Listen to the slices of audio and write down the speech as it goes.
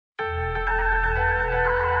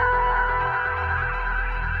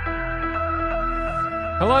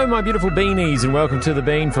Hello, my beautiful beanies, and welcome to The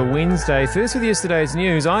Bean for Wednesday. First with yesterday's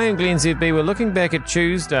news, I am Glenn ZB. We're looking back at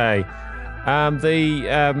Tuesday.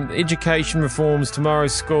 The education reforms,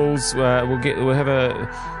 tomorrow's schools,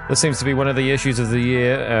 this seems to be one of the issues of the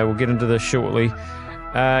year. We'll get into this shortly.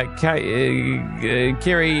 Kerry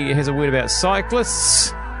has a word about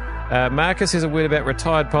cyclists. Marcus has a word about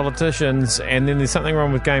retired politicians, and then there's something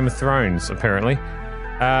wrong with Game of Thrones, apparently.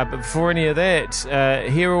 But before any of that,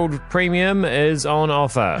 Herald Premium is on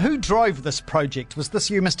offer. Who drove this project? Was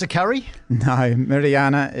this you, Mr. Curry? No,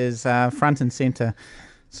 Miriana is front and centre.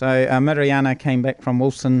 So Miriana came back from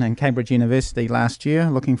Wolfson and Cambridge University last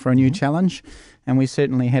year looking for a new challenge, and we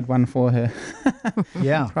certainly had one for her.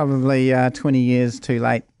 Yeah. Probably 20 years too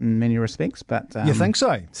late in many respects, but... you think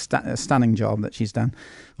so? A stunning job that she's done.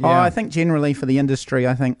 Yeah. I think generally for the industry,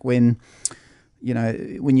 I think when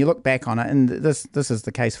you look back on it, and this is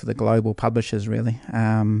the case for the global publishers really,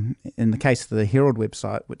 in the case of the Herald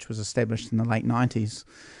website, which was established in the late 90s,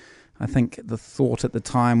 I think the thought at the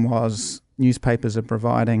time was newspapers are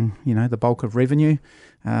providing, the bulk of revenue,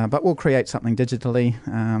 but we'll create something digitally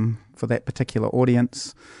for that particular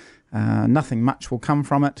audience. Nothing much will come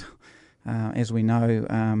from it. As we know,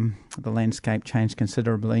 the landscape changed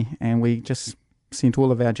considerably, and we just sent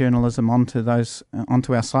all of our journalism onto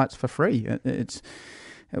our sites for free. It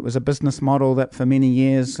was a business model that for many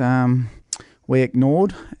years we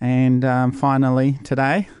ignored, and finally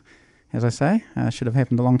today, as I say, should have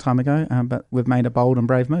happened a long time ago, but we've made a bold and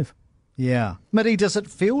brave move. Yeah. Mitty, does it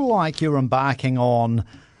feel like you're embarking on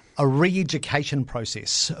a re-education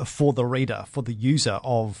process for the reader, for the user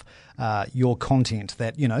of your content,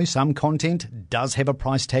 that, some content does have a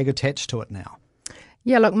price tag attached to it now?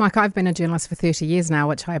 Yeah, look, Mike, I've been a journalist for 30 years now,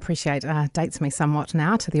 which I appreciate dates me somewhat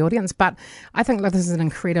now to the audience. But I think this is an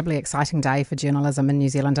incredibly exciting day for journalism in New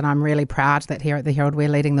Zealand, and I'm really proud that here at the Herald we're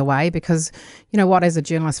leading the way because, as a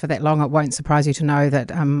journalist for that long, it won't surprise you to know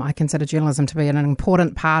that I consider journalism to be an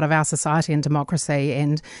important part of our society and democracy.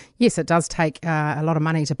 And yes, it does take a lot of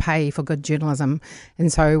money to pay for good journalism.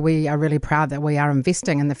 And so we are really proud that we are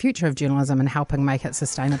investing in the future of journalism and helping make it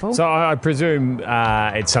sustainable. So I presume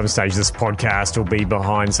at some stage this podcast will be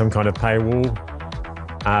behind some kind of paywall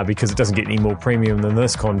because it doesn't get any more premium than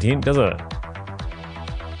this content, does it?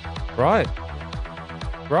 Right.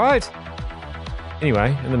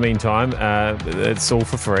 Anyway, in the meantime, it's all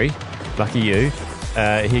for free. Lucky you.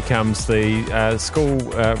 Here comes the school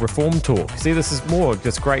reform talk. See, this is more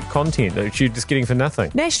just great content that you're just getting for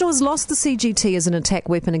nothing. Nationals lost the CGT as an attack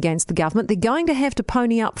weapon against the government. They're going to have to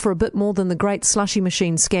pony up for a bit more than the great slushy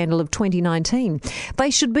machine scandal of 2019.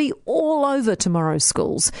 They should be all over tomorrow's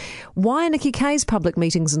schools. Why are Nikki Kay's public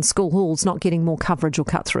meetings and school halls not getting more coverage or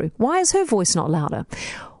cut through? Why is her voice not louder?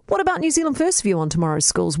 What about New Zealand First view on tomorrow's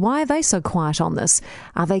schools? Why are they so quiet on this?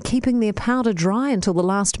 Are they keeping their powder dry until the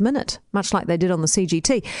last minute, much like they did on the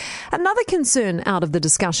CGT? Another concern out of the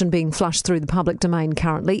discussion being flushed through the public domain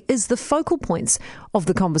currently is the focal points of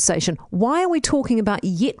the conversation. Why are we talking about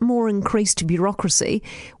yet more increased bureaucracy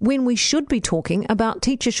when we should be talking about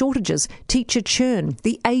teacher shortages, teacher churn,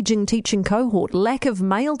 the ageing teaching cohort, lack of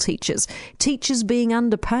male teachers, teachers being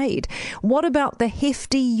underpaid? What about the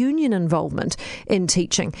hefty union involvement in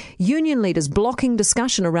teaching? Union leaders blocking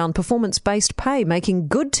discussion around performance-based pay, making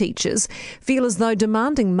good teachers feel as though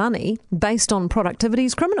demanding money based on productivity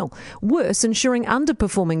is criminal. Worse, ensuring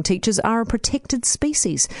underperforming teachers are a protected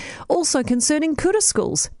species. Also concerning kura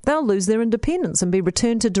schools. They'll lose their independence and be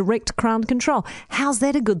returned to direct Crown control. How's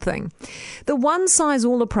that a good thing? The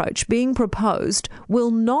one-size-all approach being proposed will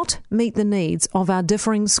not meet the needs of our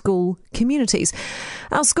differing school communities.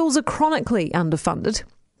 Our schools are chronically underfunded.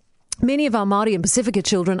 Many of our Māori and Pasifika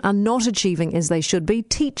children are not achieving as they should be.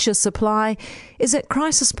 Teacher supply is at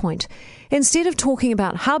crisis point. Instead of talking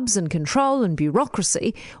about hubs and control and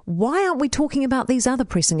bureaucracy, why aren't we talking about these other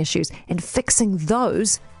pressing issues and fixing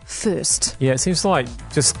those first? Yeah, it seems like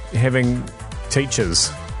just having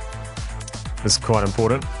teachers is quite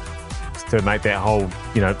important to make that whole,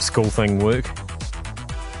 school thing work.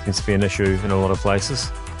 Seems to be an issue in a lot of places.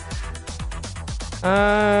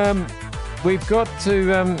 We've got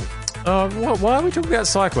to... why are we talking about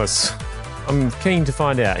cyclists? I'm keen to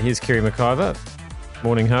find out. Here's Kerry McIver,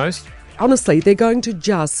 morning host. Honestly, they're going to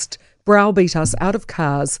just browbeat us out of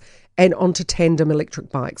cars and onto tandem electric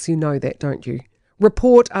bikes. You know that, don't you?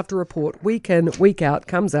 Report after report, week in, week out,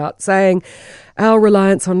 comes out saying our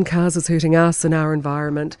reliance on cars is hurting us and our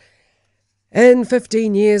environment. In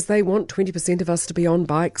 15 years, they want 20% of us to be on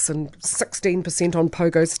bikes and 16% on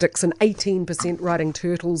pogo sticks and 18% riding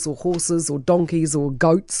turtles or horses or donkeys or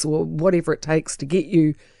goats or whatever it takes to get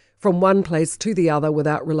you from one place to the other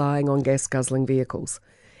without relying on gas-guzzling vehicles.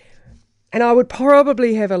 And I would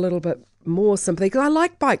probably have a little bit more sympathy because I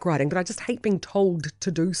like bike riding, but I just hate being told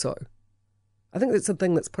to do so. I think that's the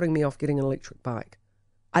thing that's putting me off getting an electric bike.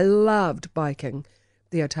 I loved biking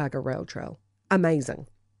the Otago Rail Trail. Amazing.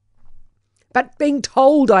 But being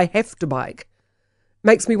told I have to bike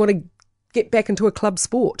makes me want to get back into a club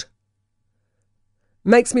sport.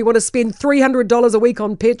 Makes me want to spend $300 a week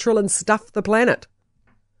on petrol and stuff the planet.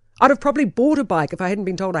 I'd have probably bought a bike if I hadn't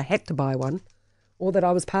been told I had to buy one, or that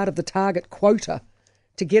I was part of the target quota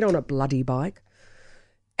to get on a bloody bike.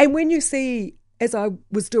 And when you see, as I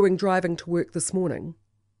was doing driving to work this morning,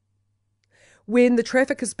 when the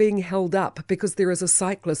traffic is being held up because there is a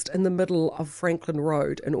cyclist in the middle of Franklin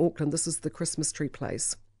Road in Auckland, this is the Christmas tree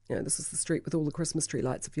place. This is the street with all the Christmas tree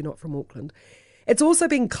lights if you're not from Auckland. It's also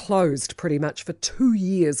been closed pretty much for 2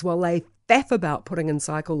 years while they faff about putting in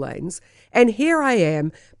cycle lanes. And here I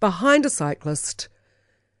am behind a cyclist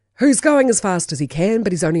who's going as fast as he can,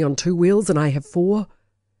 but he's only on 2 wheels and I have 4.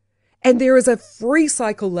 And there is a free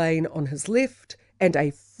cycle lane on his left and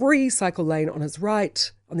a free cycle lane on his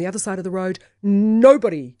right, on the other side of the road.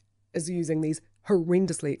 Nobody is using these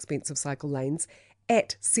horrendously expensive cycle lanes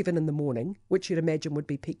at 7 in the morning, which you'd imagine would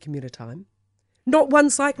be peak commuter time. Not one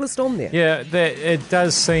cyclist on there. Yeah, it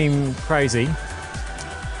does seem crazy.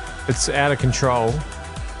 It's out of control.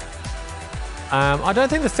 I don't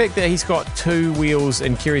think the fact that he's got 2 wheels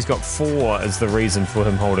and Kerry's got 4 is the reason for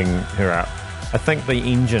him holding her up. I think the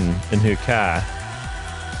engine in her car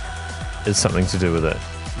is something to do with it.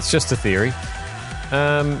 It's just a theory.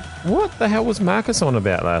 What the hell was Marcus on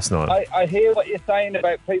about last night? I hear what you're saying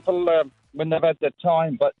about people when they've had their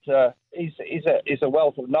time, but he's a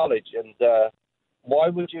wealth of knowledge, and why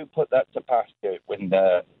would you put that to pasture when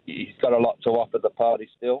he's got a lot to offer the party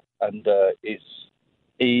still, and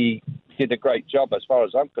he did a great job as far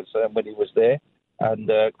as I'm concerned when he was there, and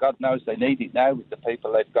God knows they need it now with the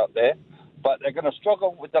people they've got there. But they're going to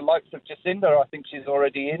struggle with the likes of Jacinda. I think she's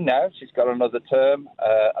already in now. She's got another term.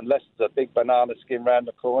 Unless there's a big banana skin round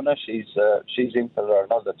the corner, she's in for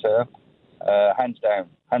another term. Hands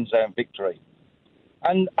down victory.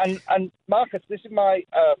 And Marcus, this is my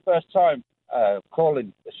first time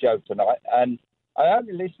calling the show tonight, and I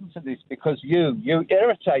only listen to this because you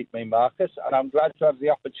irritate me, Marcus, and I'm glad to have the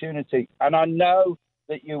opportunity. And I know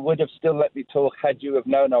that you would have still let me talk had you have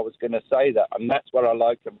known I was going to say that. And that's what I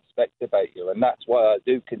like and respect about you. And that's why I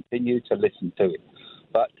do continue to listen to it.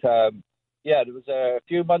 But, there was a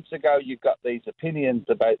few months ago, you got these opinions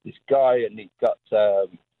about this guy, and he got,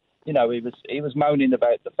 he was moaning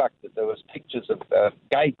about the fact that there was pictures of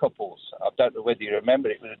gay couples. I don't know whether you remember,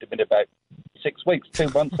 it would have been about 6 weeks, 2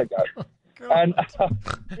 months ago. And,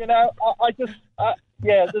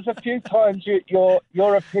 there's a few times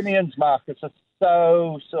your opinions, Marcus, are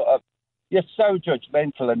so you're so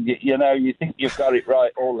judgmental, and you think you've got it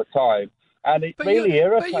right all the time, and it really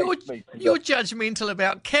irritates me. You're judgmental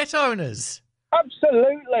about cat owners.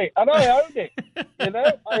 Absolutely, and I own it.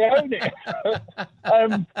 I own it.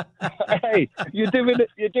 Hey, you're doing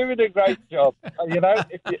a great job.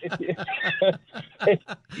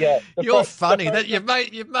 You're funny. That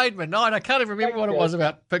you've made my night. I can't even remember what it was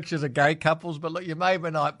about pictures of gay couples, but look, you made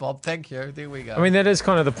my night, Bob. Thank you. There we go. I mean, that is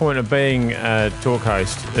kind of the point of being a talk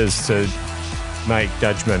host, is to make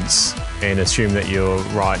judgments and assume that you're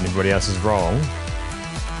right and everybody else is wrong.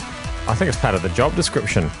 I think it's part of the job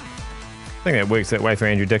description. I think that works that way for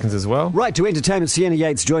Andrew Dickens as well. Right, to entertainment, Sienna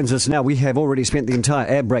Yates joins us now. We have already spent the entire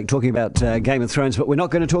ad break talking about Game of Thrones, but we're not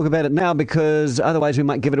going to talk about it now because otherwise we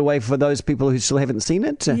might give it away for those people who still haven't seen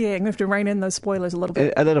it. Yeah, I'm going to have to rein in those spoilers a little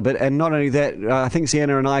bit. A little bit, and not only that, I think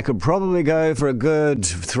Sienna and I could probably go for a good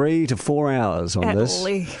 3 to 4 hours on this. At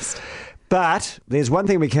least. But there's one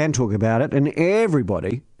thing we can talk about it, and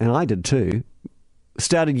everybody, and I did too,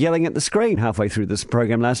 started yelling at the screen halfway through this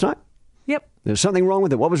program last night. Yep. There's something wrong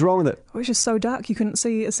with it. What was wrong with it? It was just so dark you couldn't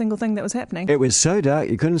see a single thing that was happening. It was so dark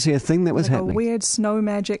you couldn't see a thing that was happening. A weird snow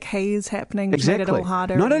magic haze happening, which made it all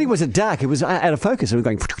harder. Not only was it dark, it was out of focus. It was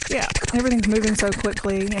going... Yeah, everything's moving so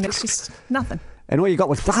quickly and it's just nothing. And all you got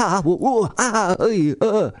was... You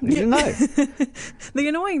didn't know. The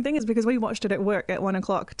annoying thing is because we watched it at work at 1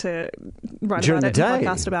 o'clock to write During about the it day. and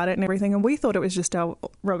podcast about it and everything, and we thought it was just our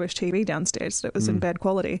rubbish TV downstairs that was in bad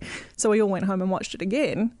quality. So we all went home and watched it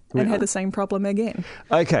again and had the same problem again.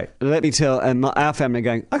 Okay, let me tell our family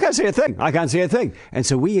going, I can't see a thing. And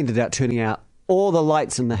so we ended up turning out all the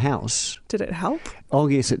lights in the house. Did it help? Oh,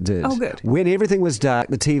 yes, it did. Oh, good. When everything was dark,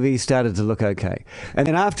 the TV started to look okay. And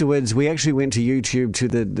then afterwards, we actually went to YouTube to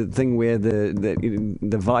the thing where the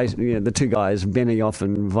Vice, the two guys, Benioff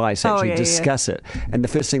and Vice, actually discuss it. And the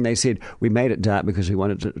first thing they said, we made it dark because we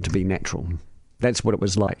wanted it to be natural. That's what it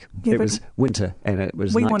was like. Yeah, it was winter and it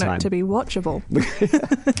was we nighttime. want it to be watchable.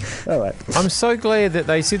 All right. I'm so glad that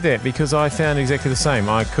they said that because I found exactly the same.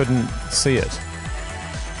 I couldn't see it.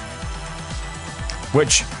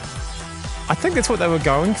 Which, I think that's what they were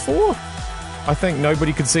going for. I think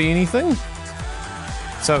nobody could see anything.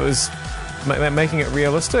 So it was making it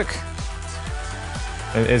realistic.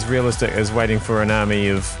 As realistic as waiting for an army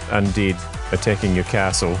of undead attacking your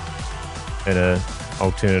castle in a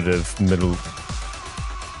alternative Middle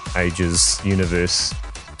Ages universe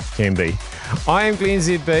can be. I am Glenn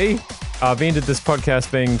ZB. I've ended this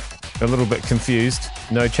podcast being a little bit confused.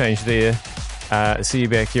 No change there. See you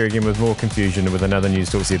back here again with more confusion with another News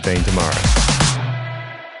Talk ZB tomorrow.